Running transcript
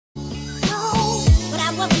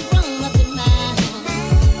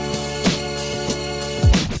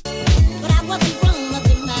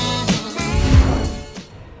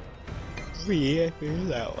can't figure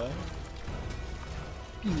that one.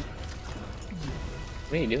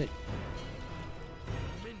 What are you doing?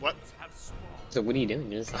 What? So what are you doing?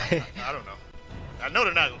 Just I don't know. I know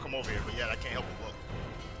they're not gonna come over here, but yeah, I can't help but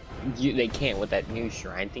look. they can't with that new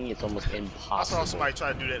shrine thing. It's almost I impossible. saw somebody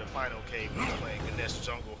try to do that in Final Cave when he was playing Ganesh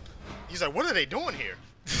Jungle. He's like, what are they doing here?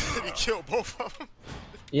 He killed both of them.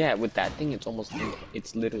 Yeah, with that thing, it's almost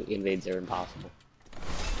it's literally invades are impossible.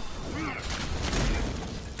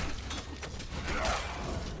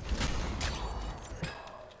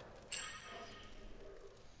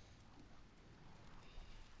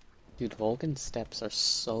 Dude, Vulcan steps are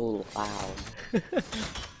so loud.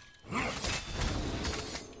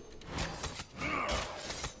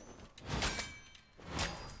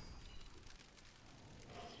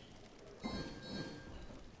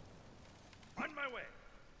 On my way.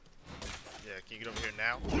 Yeah, can you get over here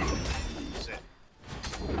now? That's it.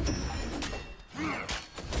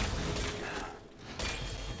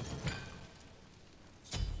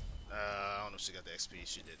 I don't know if she got the XP.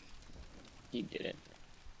 She didn't. He didn't.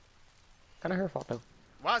 Kinda her fault though.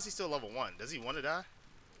 Why is he still level 1? Does he want to die?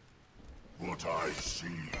 What I see.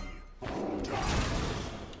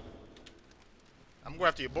 I'm going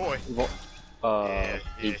after your boy. Well,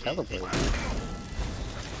 he he teleported.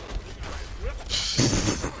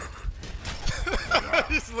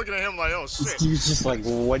 He's looking at him like, oh shit. He was just like,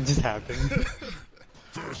 what just happened?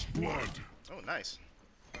 First blood. Oh, nice.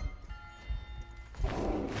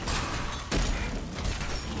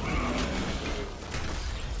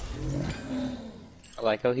 I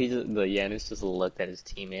like how the Yanis just looked at his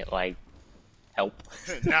teammate like, help.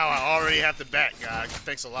 Now I already have to back, guy.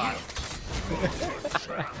 Thanks a lot.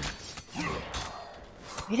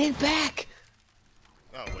 He didn't back!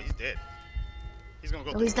 Oh, well, he's dead. He's gonna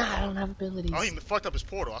go. No, he's not. I don't have abilities. Oh, he fucked up his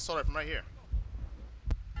portal. I saw that from right here.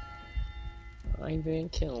 I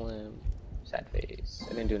didn't kill him. Sad face.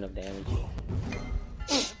 I didn't do enough damage.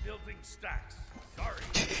 Building stacks. Sorry.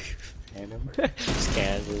 Random. Just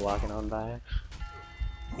casually walking on by.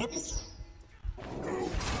 Whoops.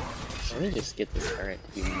 Let me just get this current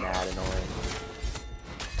to be mad annoying.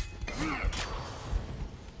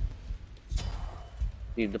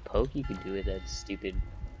 Dude, the poke you could do with that stupid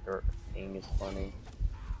dirt thing is funny.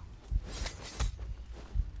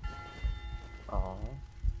 Aww.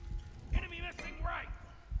 Enemy missing right.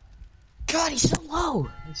 God, he's so low!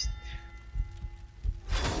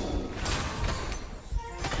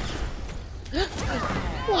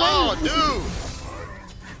 Oh, dude!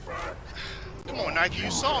 Come on, Nike.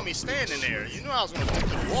 You saw me standing there. You knew I was gonna stick to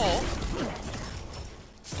the wall.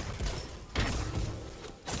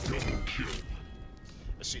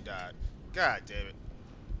 But she died. God damn it.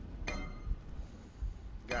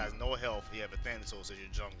 Guys, no health. You have a Thanatos as your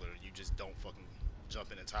jungler. You just don't fucking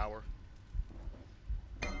jump in the tower.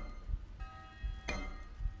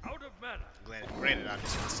 Out of mana. Granted, I'm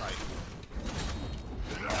just in sight.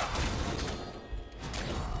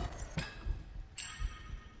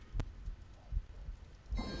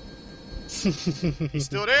 He's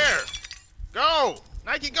still there. Go,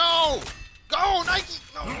 Nike, go, go, Nike.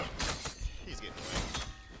 No, he's getting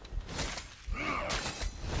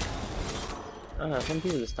away. Some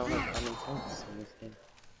people just don't have common sense in this game.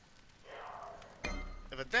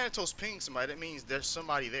 If a Thanatos pings somebody, that means there's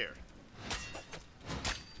somebody there.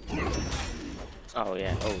 Oh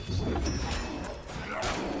yeah, oh.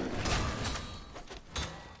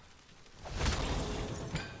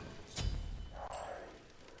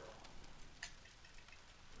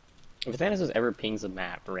 If Thanatos ever pings a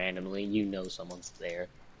map randomly, you know someone's there.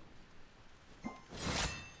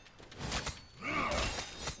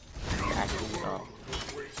 Actually, no.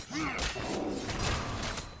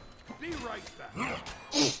 Be right back.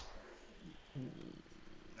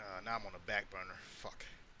 Now I'm on the back burner. Fuck.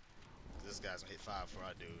 This guy's gonna hit 5 before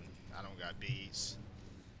I do. I don't got beads.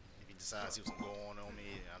 If he decides he was gonna go on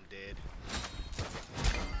me, I'm dead.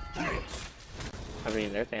 I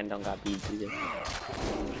mean, their fan don't got beads either.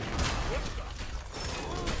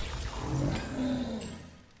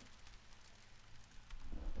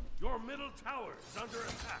 Your middle tower is under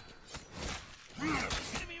attack.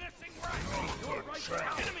 Enemy missing right. Your right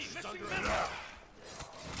tower. Enemy missing middle.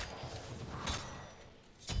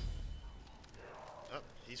 Oh,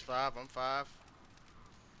 he's 5, I'm 5.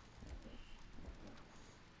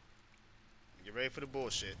 Get ready for the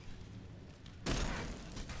bullshit.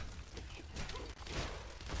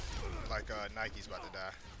 Like Nike's about to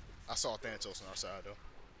die. I saw Thanatos on our side though.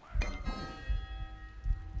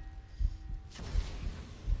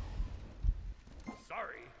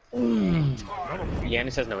 Sorry.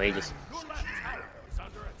 Yanis has no aegis. Your left tower is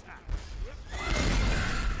under attack.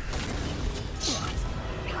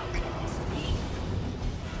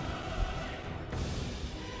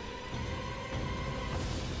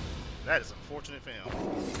 That is unfortunate for him.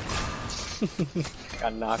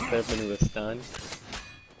 Got knocked up into a stun.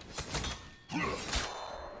 I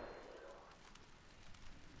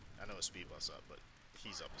know his speed bus up, but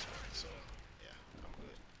he's up as well, so yeah, I'm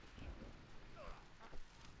good.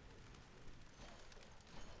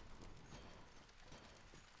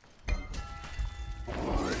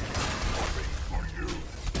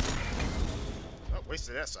 Oh,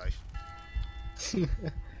 wasted that scythe.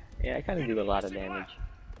 Yeah, I kind of do a lot of damage.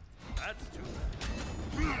 That's too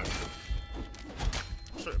bad.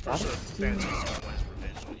 For sure, Thanatos is gonna win his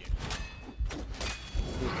revenge on you.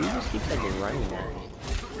 This dude just keeps like running at me.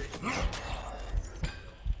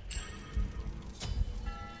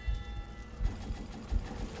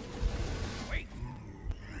 Wait.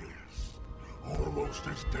 Almost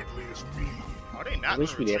as deadly as me. Are they not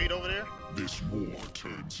wish gonna we did. retreat over there? This war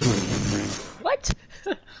turns What?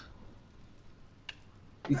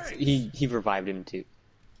 he revived him too.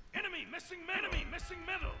 Enemy missing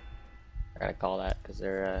middle. I gotta call that because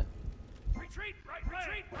they're Retreat right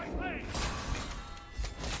leg.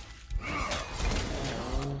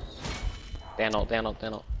 Daniel.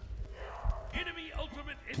 Enemy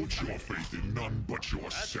ultimate Put your insight. faith in none but That's too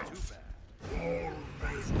yourself. bad. All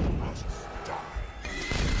men must die.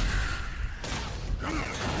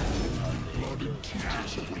 Blood and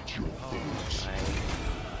tears await your foes.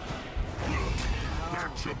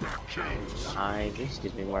 Back-to-back kills. This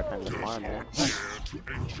gives me more time to farm, man. Dare to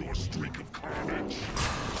end your streak of carnage.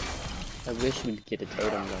 I wish we'd get a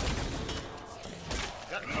totem though.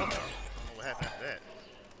 Got another. I don't know what happened after that.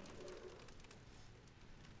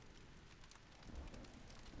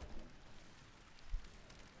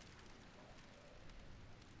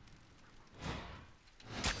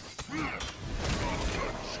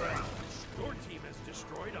 Your team has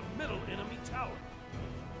destroyed a middle enemy tower.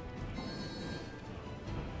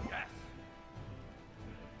 Yes.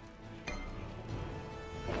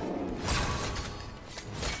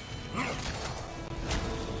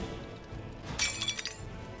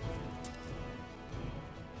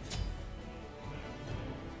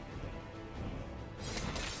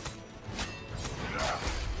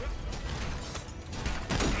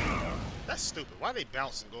 That's stupid. Why they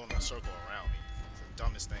bounce and go in a circle around me? It's the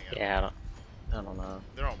dumbest thing ever. Yeah, I don't know.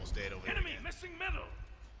 They're almost dead over here. Enemy again. missing middle.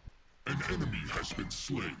 An enemy has been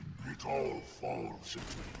slain. It all falls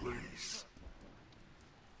into place.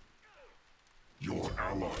 Your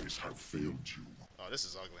allies have failed you. Oh, this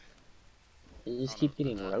is ugly. You just keep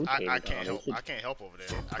getting rotated. I can't on. help. I can't help over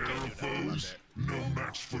there. I can't do nothing about Foes, that. no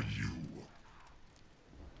match for you.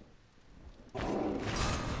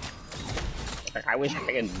 Like, I wish I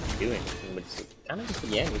could do anything, but it's kind of just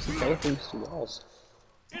again, we just go through these two walls.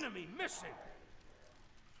 Enemy missing.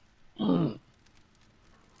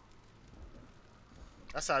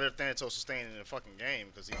 That's how their Thanatos is staying in the fucking game,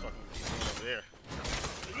 because he fucking keeps going over there.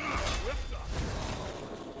 Lift up.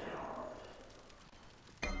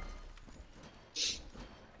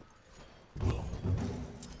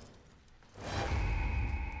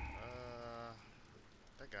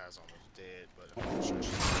 That guy's almost dead, but I'm not sure.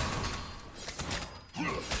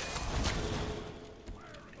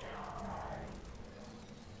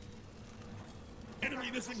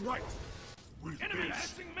 Enemy missing right. With Enemy this,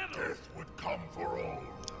 missing middle. death would come for all.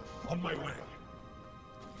 On my way.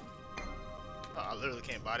 Oh, I literally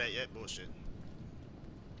can't buy that yet. Bullshit.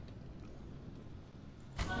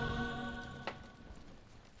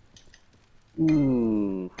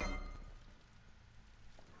 Ooh.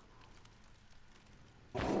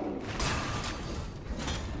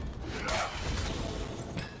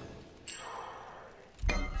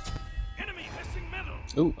 Enemy missing middle.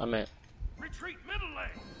 Ooh, I'm at. Retreat middle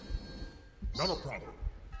lane. Not a problem.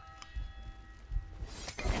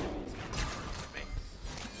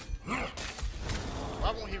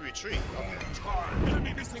 Why won't he retreat? Okay.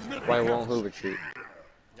 Enemy missing middle. Why won't who retreat?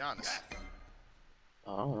 Giannis.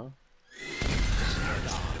 I don't know.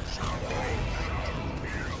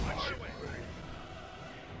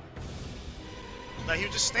 Like, he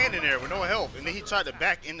was just standing there with no help, and then he tried to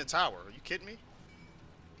back in the tower. Are you kidding me?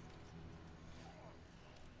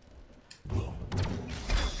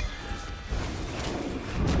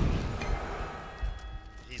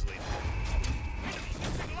 He's leaving.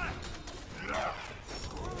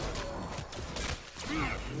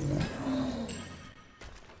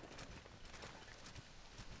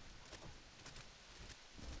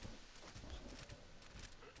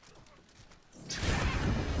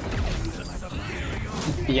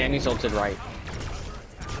 Yanni's ulted right.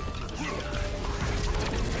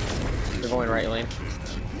 They're going right lane.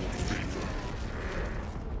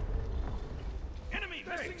 Enemy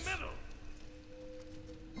missing middle.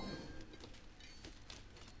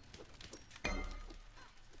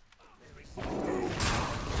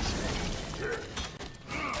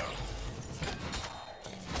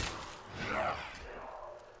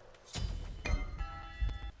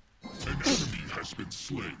 been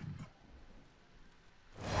slain.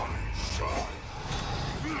 I shall.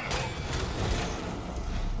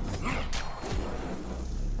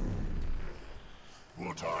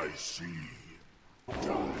 What I see.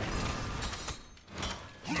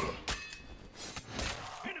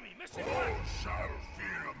 Enemy missing All right. shall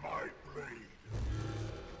fear my blade.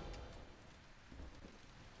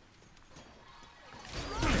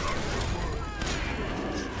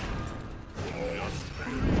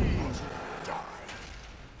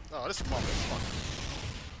 Oh, this motherfucker.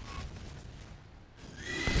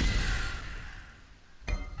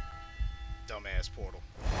 Dumbass portal.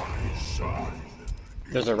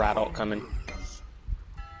 There's a rat ult coming.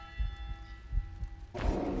 Yeah,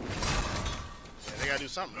 they gotta do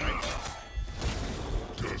something, right?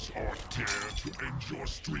 Does Art dare to end your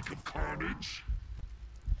streak of carnage?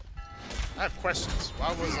 I have questions.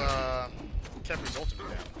 Why was Kepler's ultimate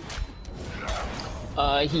down?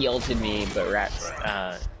 He ulted me, but rats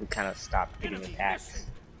kind of stopped getting attacked.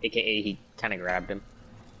 AKA, he kind of grabbed him.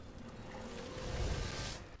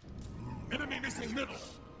 Enemy missing middle.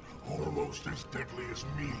 Almost as deadly as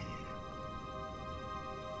me.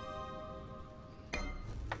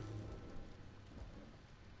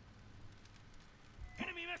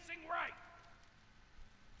 Enemy missing right.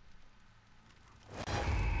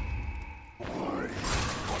 I'm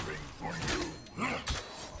coming for you.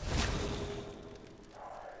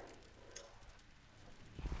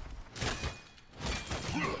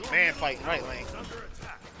 Man fighting right lane. Under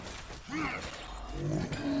attack.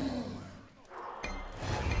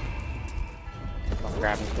 Come on,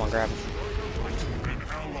 grab him, come on, grab him. An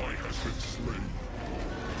ally has been slain.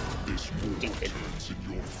 This war Stupid. turns in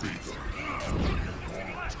your favor.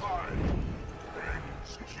 Time.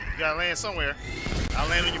 You gotta land somewhere. I'll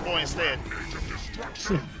land on your boy instead. Age of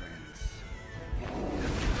destruction.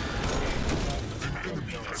 An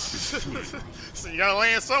enemy has been slain. So you gotta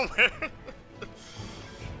land somewhere.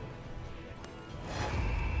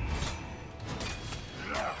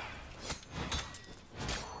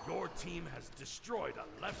 Your team has destroyed a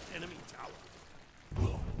left enemy tower.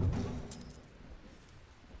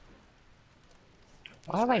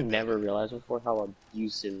 Why have I never realized before how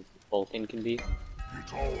abusive Vulcan can be? It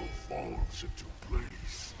all falls into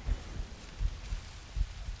place.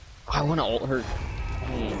 I want to ult her.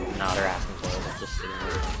 Nah, they're asking for it. It's just sitting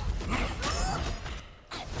there.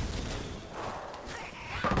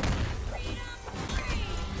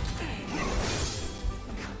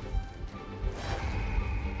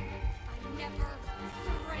 Never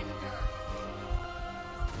surrender.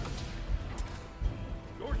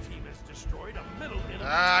 Your team has destroyed a middle enemy.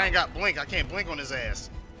 I ain't got blink. I can't blink on his ass.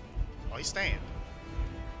 Oh, he's staying.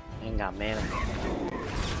 I ain't got mana.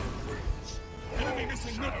 Enemy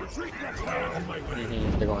missing middle. Retreat left. On my way.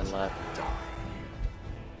 They're going left.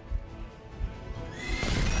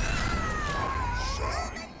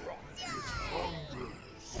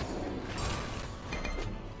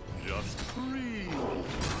 Just breathe.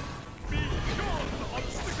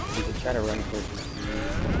 You can try to run towards me.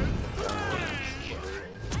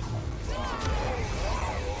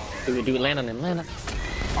 Do it, land on him, land on him.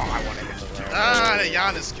 Oh, I want to hit the land. Ah, the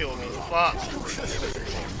Giannis killed me. Fuck.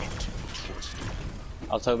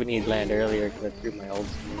 I was hoping he'd land earlier because I threw my ult.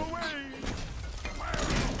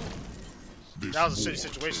 That was a shitty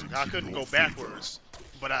situation. I couldn't go backwards,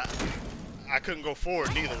 but I couldn't go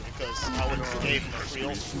forward neither because I would have gave him a free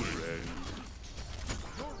ult.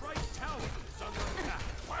 Your right tower is under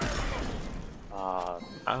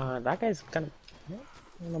attack. That guy's kind of. I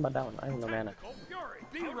don't know about that one. I have no mana. Go Fury.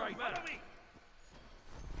 Be right back.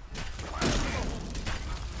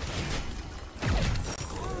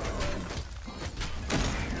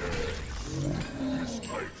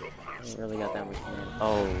 I ain't really got that much mana.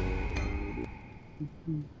 Oh.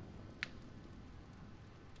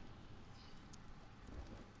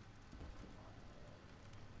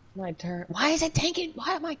 My turn. Why is it tanking?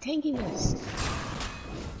 Why am I tanking this?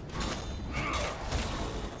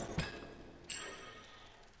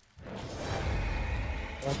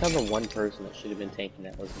 I have the one person that should have been tanking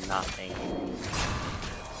that was not tanking.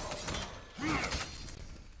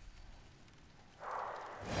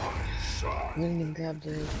 I didn't even grab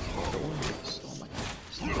the ones. Oh my god.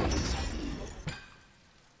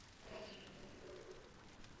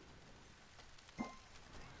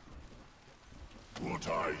 What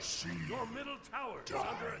I see. Your middle tower is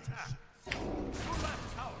under attack. Your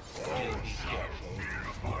left tower. All shall fear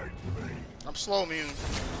my blade. I'm slow, man.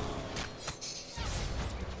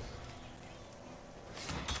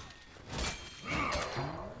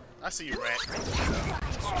 I see you, rat.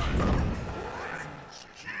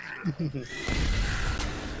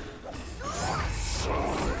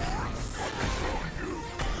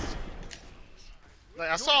 Like,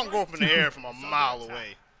 I saw him go up in the air from a mile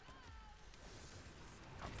away.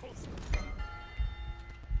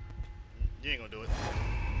 You ain't gonna do it.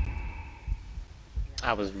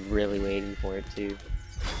 I was really waiting for it too.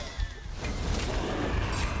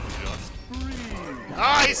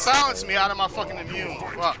 Ah, he silenced me out of my fucking immune.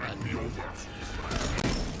 Fuck.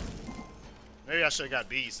 Maybe I should have got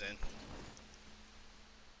bees then.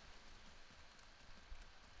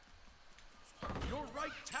 Your right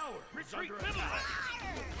tower is under attack.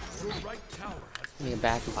 Your right tower has I mean,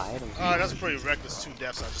 back and buy items. Oh, that's a pretty reckless 2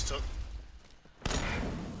 deaths I just took.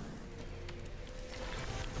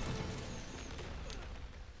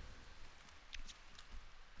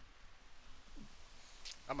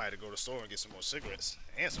 I might have to go to the store and get some more cigarettes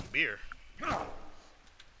and some beer. I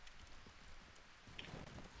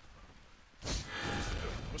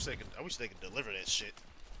wish they could deliver that shit.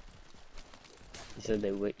 You said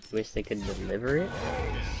they wish they could deliver it?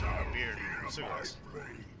 Yeah, beer and cigarettes.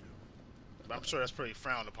 But I'm sure that's pretty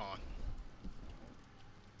frowned upon.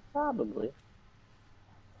 Probably.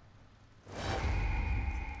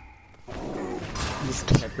 This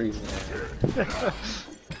cat breathing.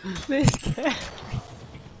 This cat.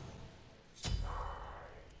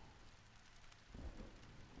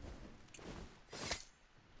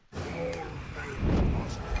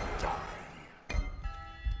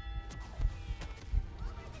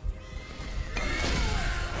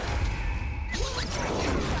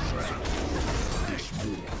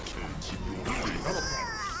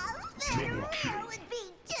 I would be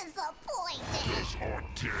disappointed. Or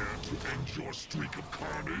dare to end your streak of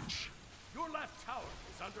carnage? your left tower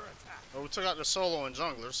is under attack. Well, we took out the solo and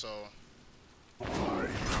jungler, so.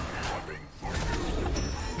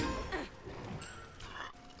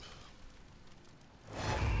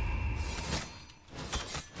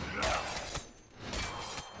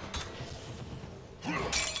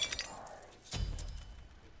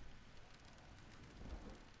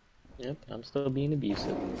 Yep, I'm still being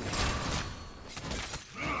abusive.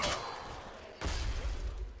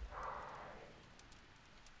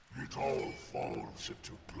 It all falls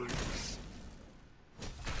into place.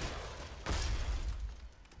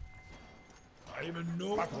 I am in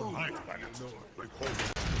no light planet. They call me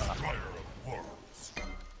the Destroyer of Worlds.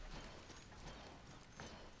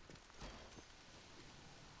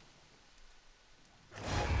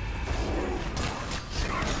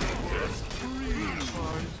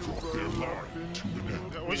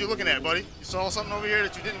 What you looking at, buddy? You saw something over here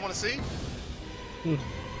that you didn't want to see?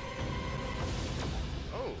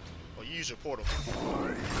 Oh, you use your portal.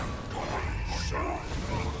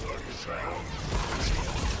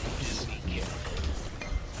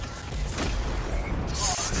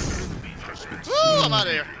 Ooh, I'm out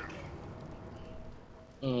of here.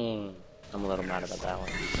 I'm a little mad about that one.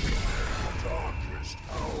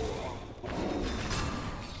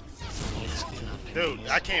 Dude,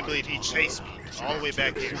 I can't believe he chased me all the way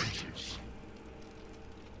back here.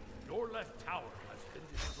 Your left tower has been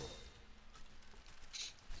destroyed.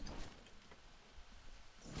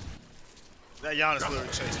 That Giannis literally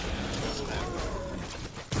chased me.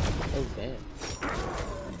 Oh damn.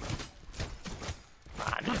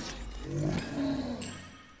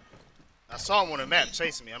 I saw him on the map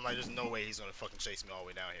chasing me. I'm like, there's no way he's gonna fucking chase me all the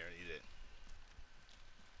way down here. And he did.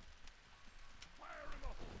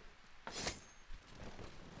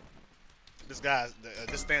 This guy,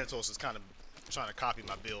 this Thanatos is kind of trying to copy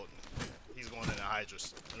my build. He's going in the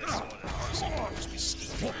Hydras. Unless he's going in the RC. Just be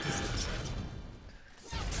stupid.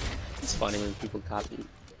 It's funny when people copy.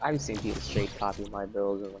 I've seen people straight copy my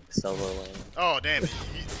builds in like solo lane. Oh damn it!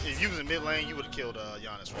 If you was in mid lane, you would have killed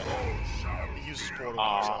Giannis right now. He uses portal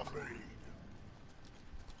by himself.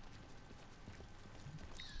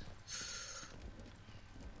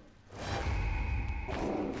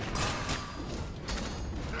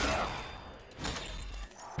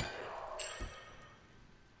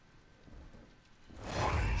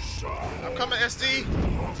 I'm coming, SD.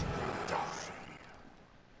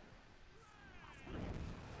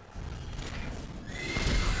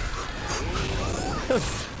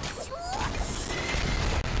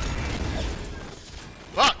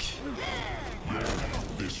 Fuck!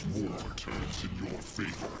 This war turns in your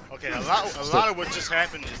favor. Okay, a lot of what just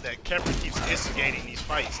happened is that Kepler keeps instigating these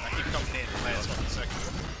fights, and I keep coming in the last fucking second.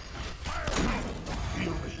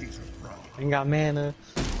 I ain't got mana.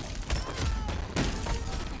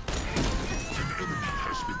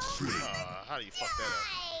 How do you fuck that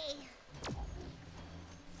up?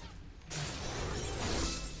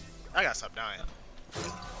 I gotta stop dying.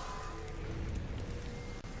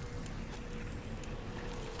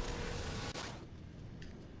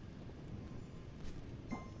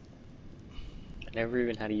 I never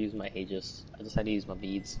even had to use my Aegis. I just had to use my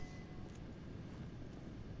beads.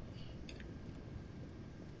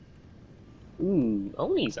 Ooh,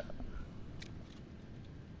 Oni's up.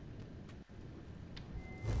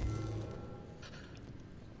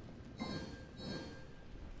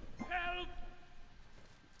 Help!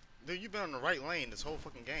 Dude, you've been on the right lane this whole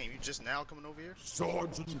fucking game. You just now coming over here?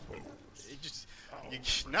 Swords and bows. It just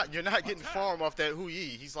you're not getting farm off that Hu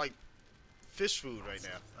Yi. He's like fish food right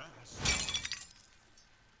now.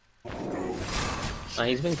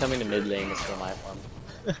 He's been coming to mid lane to steal my farm.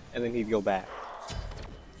 And then he'd go back.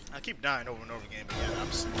 I keep dying over and over again, but yeah,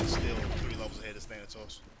 I'm still 3 levels ahead of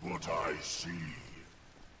Thanatos. What I see.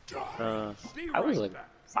 Die. I was like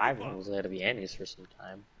 5 levels ahead of the Annies for some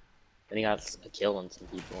time. Then he got a kill on some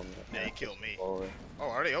people. Yeah, he killed me. Forward. Oh,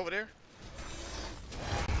 are they over there?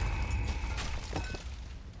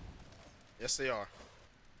 Yes, they are.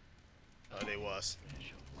 Oh, they was.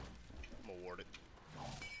 I'm awarded.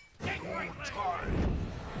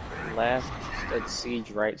 Left, let's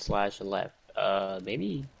siege right / left.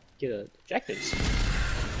 Maybe get a objectives.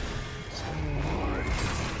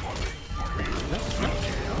 No,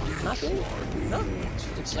 not really. No,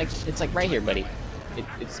 it's like right here, buddy.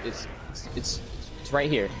 It's right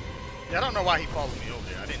here. Yeah, I don't know why he followed me over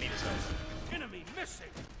there. I didn't need his help. Enemy missing.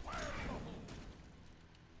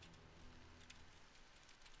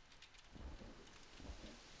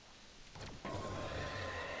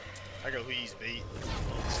 I go Hui's bait.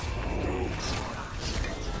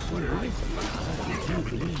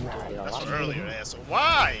 That's what earlier, asshole.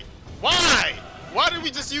 Why? Why? Why did we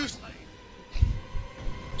just use?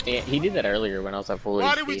 Yeah, he did that earlier when I was at full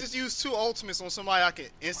Why HP. did we just use 2 ultimates on somebody I could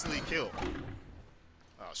instantly kill?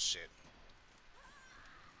 Oh shit.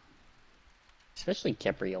 Especially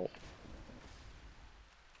Kepri ult.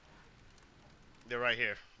 They're right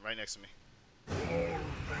here, right next to me.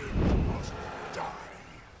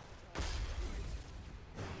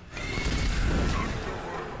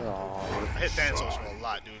 Oh, I hit Thanatos for a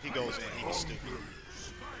lot, dude. If he goes in, he be stupid.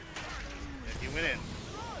 If he went in.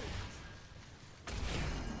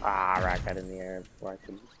 Rack got in the air before I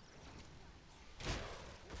could.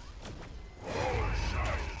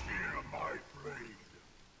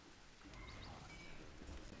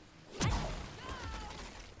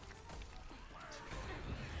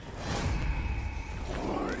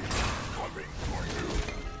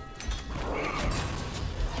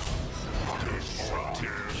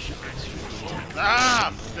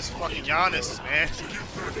 Ah! This fucking Giannis, man.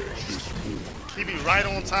 He be right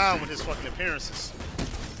on time with his fucking appearances.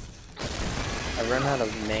 I run out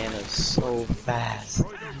of mana so fast.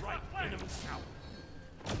 Destroy the right enemy tower.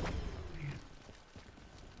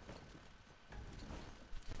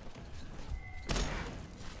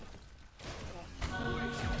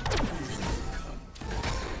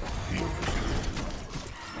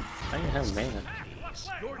 I didn't have mana.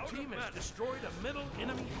 Your team has destroyed a middle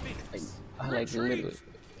enemy phoenix. I like literally.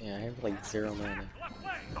 Yeah, I have like 0 mana.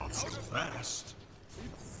 Not so fast.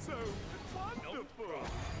 So wonderful.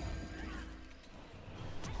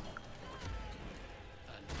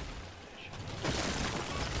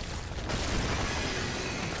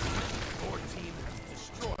 Your team has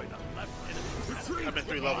destroyed a left enemy. I've been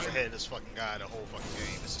 3 levels ahead of this fucking guy the whole fucking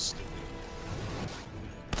game. This is stupid.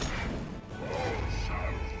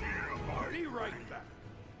 Be right back.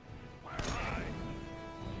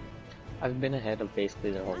 I've been ahead of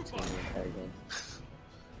basically the whole team the entire game.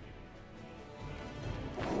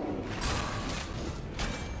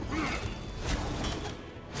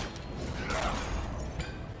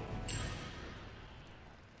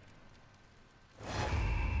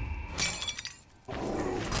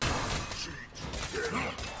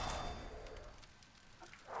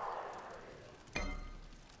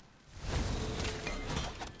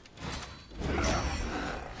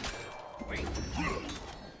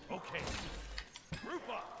 Okay. Group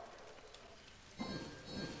up.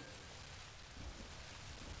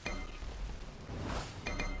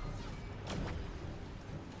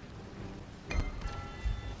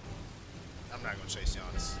 I'm not gonna chase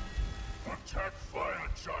Giannis. Attack fire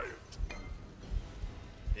giant.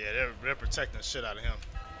 Yeah, they're protecting the shit out of him.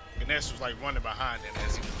 Ganesh was like running behind him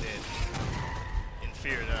as he was dead, in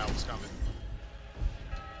fear that I was coming.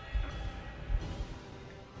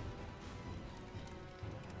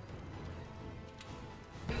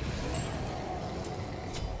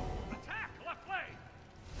 Attack left lane.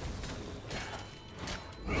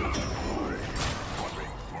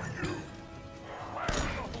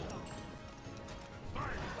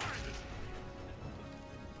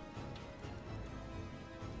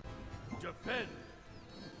 Defend.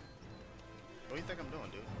 What do you think I'm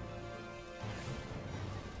doing, dude?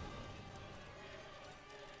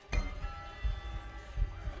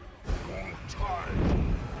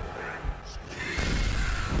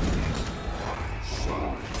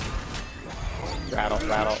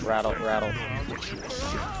 rattle.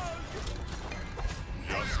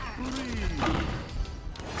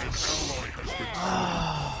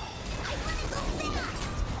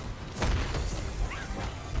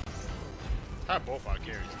 How both our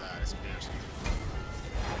carries died? That's embarrassing.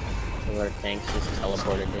 So our tanks just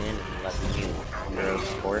teleported in and left you hero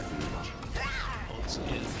support.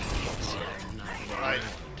 Right.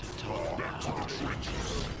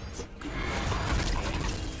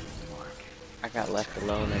 I got left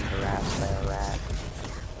alone and harassed by a rat.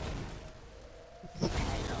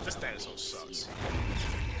 This Thanatos sucks.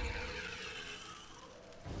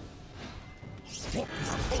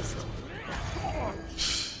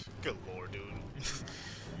 Good lord, dude.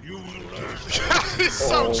 You will die. He's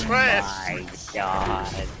so trash. Oh my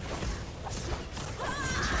god.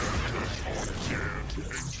 Dare to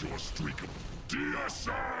end your streak of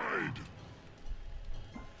deicide.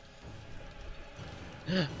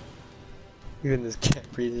 Even this cat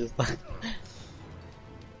breathes like.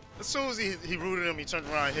 As soon as he rooted him, he turned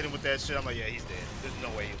around and hit him with that shit. I'm like, yeah, he's dead. There's no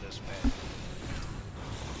way he lives, man.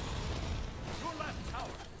 Your left tower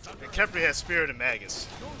is under And Kepri has Spirit and Magus.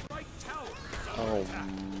 Your right tower is under Oh,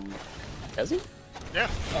 does he? Yeah.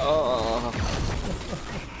 Oh.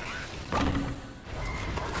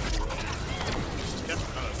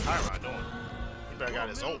 Kepri, Tyron doing. He better got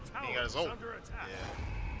his ult. He ain't got his ult. under attack.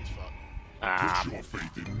 Yeah, he's fucked. Ah, Put your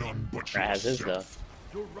faith in none but rat has his yourself. stuff.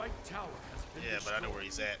 Your right tower has been Yeah, but I destroyed. know where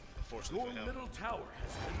he's at. Unfortunately Your for him. middle tower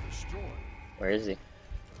has been destroyed. Where is he?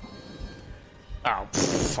 Oh,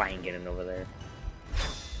 pff, I ain't getting over there.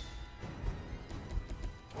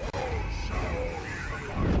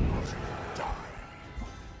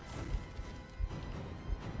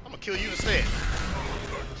 I'm gonna kill you instead.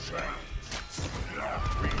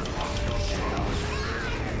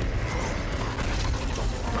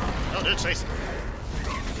 Oh, they're chasing.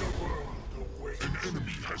 An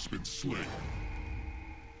enemy has been slain.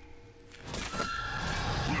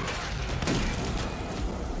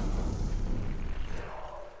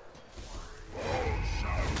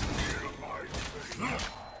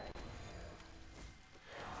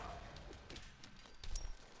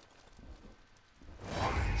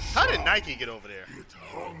 How did Nike get over there? It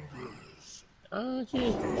hungers. She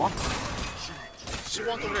just walked. She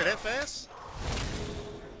walked over there that fast?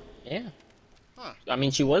 Yeah. Huh. I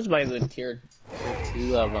mean, she was by the tier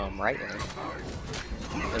 2 of right lane.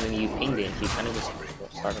 And then you pinged it, and she kind of just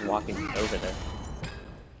started walking over there.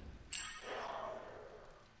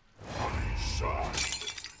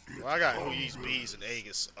 Well, I got who used bees and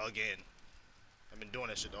Aegis again. I've been doing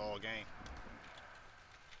that shit all game.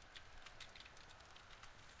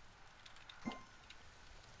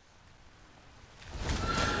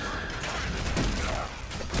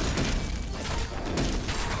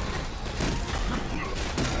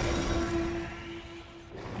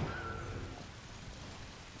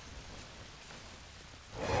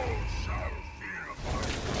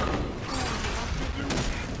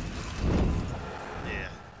 Yeah,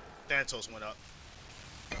 Thanatos went up.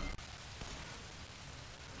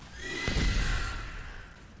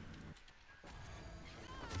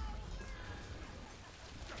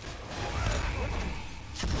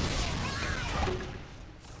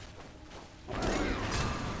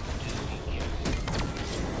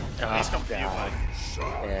 Oh, He's coming for you, God.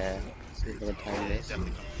 bud. Yeah. See if I can time this.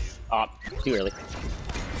 Definitely coming for you. Oh, too early.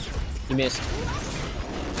 You missed. You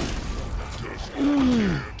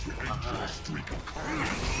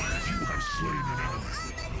have slain an enemy.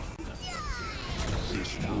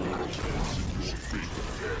 This world turns in your favor.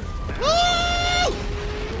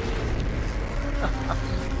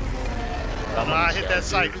 No, I hit that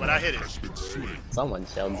site, but I hit it. Has been slain. Someone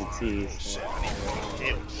shelled the T's. Shit, I need to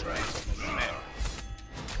kill.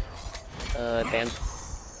 Man,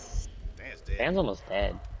 Dan's Dan's dead. Dan's almost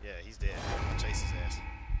dead. Yeah, he's dead. I'll chase his ass.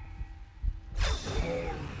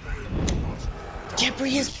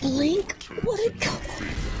 Jeffrey is blink. What a go!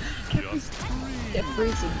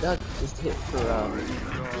 Jeffrey's a duck just hit for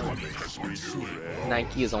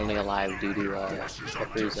Nike is only alive due to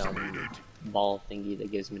Jeffrey's ball thingy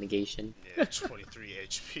that gives mitigation. Yeah, 23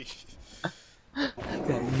 HP. That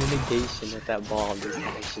mitigation at that ball just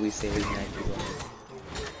actually saves Nike's life.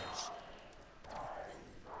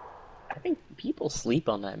 I think people sleep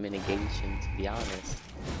on that mitigation, to be honest.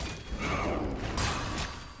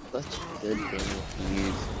 Such a good thing if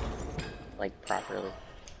used like properly.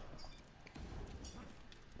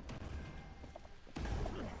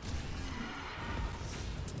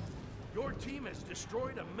 Your team has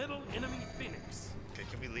destroyed a middle enemy Phoenix. Okay,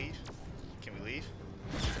 can we leave? Can we leave?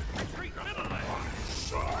 Retreat middle lane.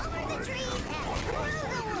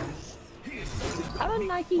 How did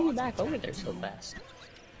Nike get back over there so fast?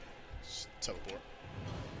 Teleport.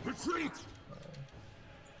 Retreat!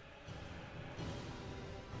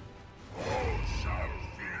 All shall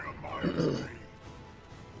fear my blade.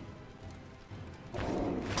 I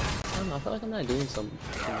don't know, I feel like I'm not doing so much.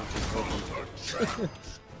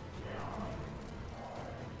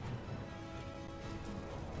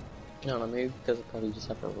 I don't know, maybe because I probably just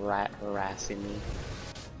have a rat harassing me.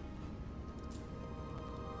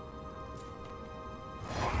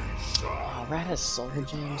 Oh, rat has soul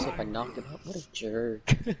gems, so if I knocked him out, what a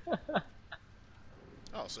jerk.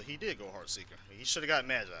 Oh, so he did go Heartseeker. He should have got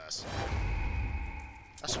Magi's.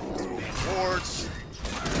 I should have some damn wards.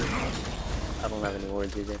 I don't have any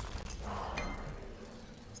words either.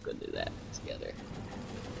 Let's go do that together.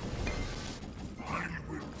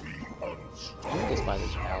 I'm gonna just buy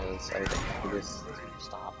this palace so I can just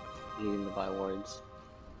stop needing to buy words.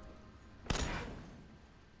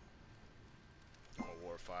 Oh,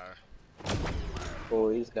 Warfire.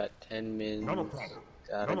 Boys got 10 mins. Not a problem.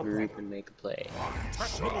 Gotta group and make a play.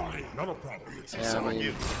 Not a problem. Yeah, I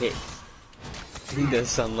mean, he does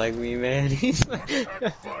sound like me, man. He's like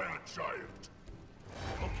Fire giant.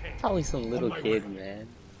 probably some little kid, man.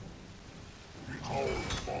 Behold,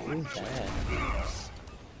 fallen Who's that?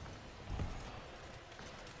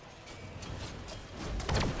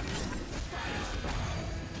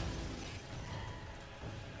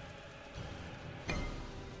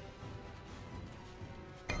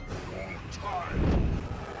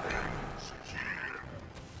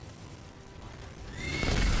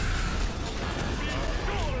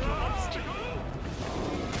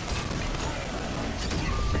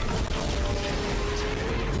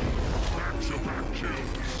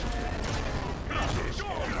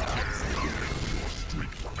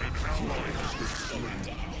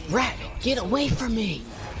 Rat, get away from me!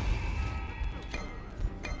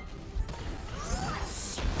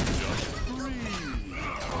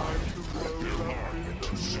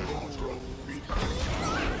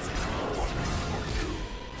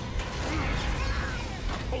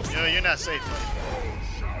 No, you're not safe, buddy.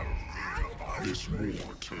 This war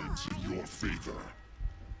turns in your favor.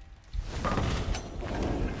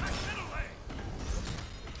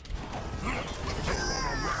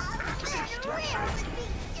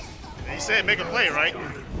 He said make a play, right? No,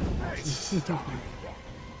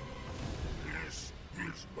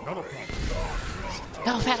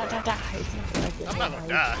 Fat, don't die! I'm not gonna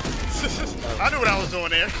die. I knew what I was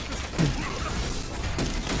doing there.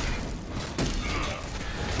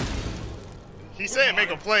 He said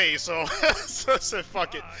make a play, so so I said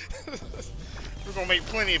fuck it. We're gonna make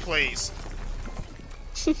plenty of plays.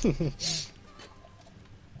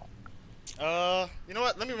 You know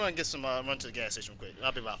what? Let me run and get some run to the gas station real quick.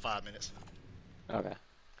 I'll be about 5 minutes. Okay.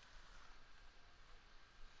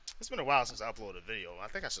 It's been a while since I uploaded a video. I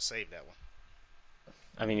think I should save that one.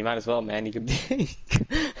 I mean, you might as well, man. You could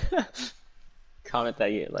comment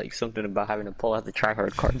that you like something about having to pull out the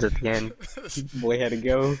tryhard cards at the end. Boy had to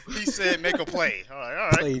go. He said make a play.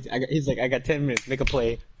 Alright. Please, he's like, I got 10 minutes. Make a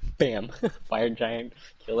play. Bam. Fire giant.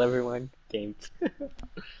 Kill everyone. Game. Alright,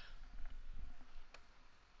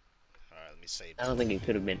 let me save I that. don't think it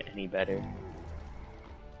could have been any better.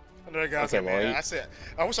 Another guy said, man,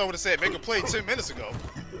 I wish I would have said make a play 10 minutes ago.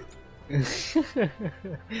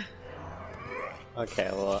 Okay,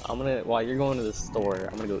 well, while you're going to the store,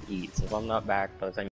 I'm gonna go eat. So if I'm not back by the time